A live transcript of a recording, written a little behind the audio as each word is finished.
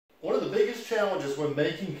One of the biggest challenges when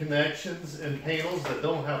making connections in panels that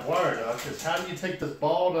don't have wire duct is how do you take this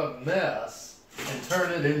balled up mess and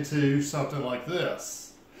turn it into something like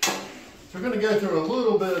this. So we're going to go through a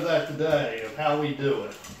little bit of that today of how we do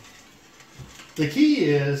it. The key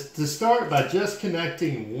is to start by just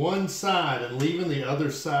connecting one side and leaving the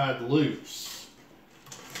other side loose.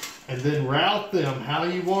 And then route them how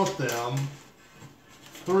you want them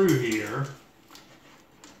through here.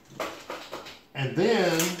 And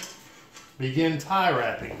then begin tie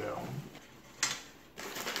wrapping them.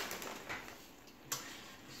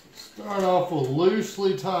 Start off with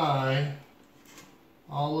loosely tie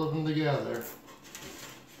all of them together.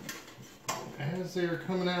 As they are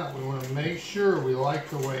coming out, we want to make sure we like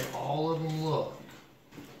the way all of them look.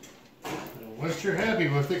 And once you're happy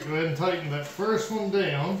with it, go ahead and tighten that first one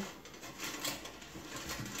down.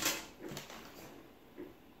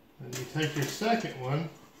 And you take your second one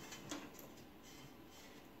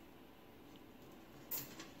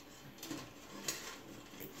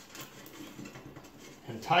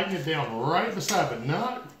and tighten it down right beside, but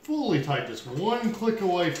not fully tight, just one click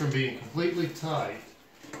away from being completely tight.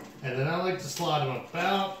 And then I like to slide them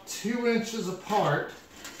about 2 inches apart,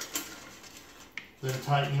 then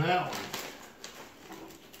tighten that one.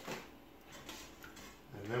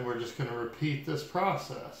 And then we're just going to repeat this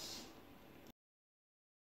process.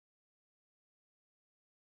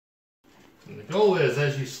 And the goal is,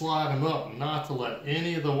 as you slide them up, not to let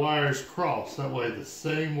any of the wires cross. That way the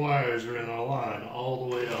same wires are in a line all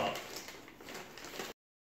the way up.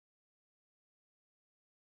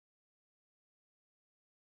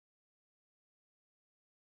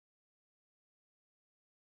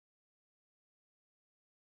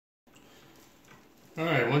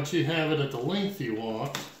 Alright, once you have it at the length you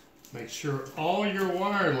want, make sure all your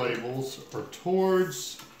wire labels are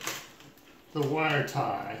towards the wire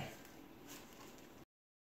tie.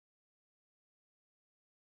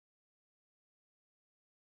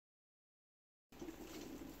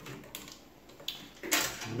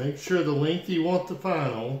 Make sure the length you want the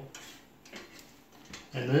final,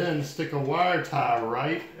 and then stick a wire tie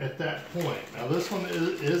right at that point. Now this one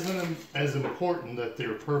isn't as important that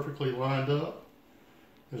they're perfectly lined up,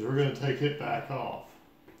 because we're going to take it back off.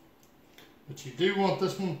 But you do want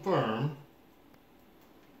this one firm.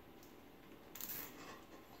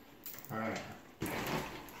 Alright.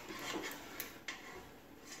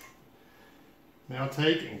 Now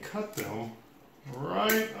take and cut them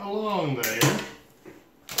right along there.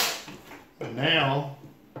 And now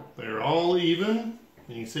they're all even, and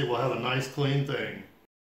you can see we'll have a nice clean thing.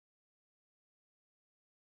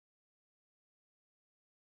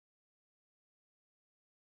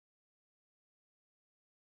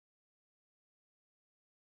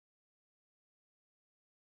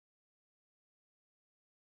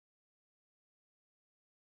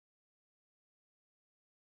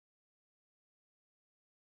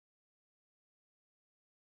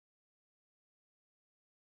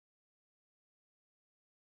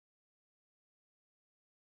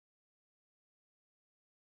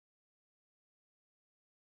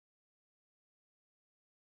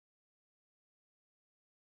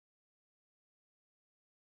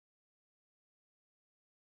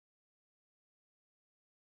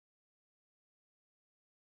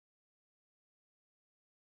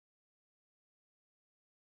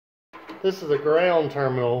 This is a ground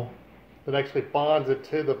terminal that actually bonds it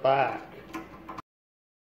to the back.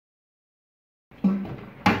 What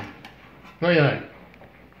do you think?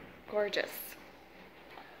 Gorgeous.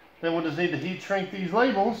 Then we'll just need to heat shrink these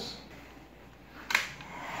labels.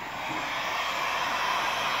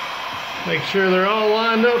 Make sure they're all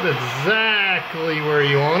lined up exactly where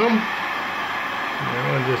you want them.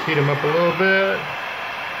 And just heat them up a little bit.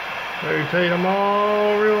 Rotate them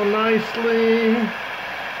all real nicely.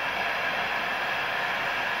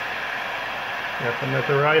 Get them at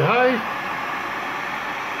the right height.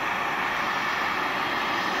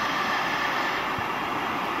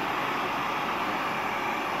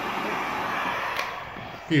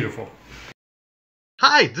 Beautiful.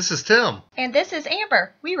 Hi, this is Tim. And this is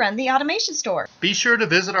Amber. We run the automation store. Be sure to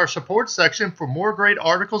visit our support section for more great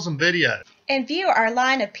articles and videos. And view our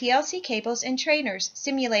line of PLC cables and trainers,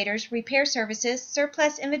 simulators, repair services,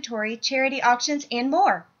 surplus inventory, charity auctions, and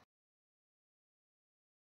more.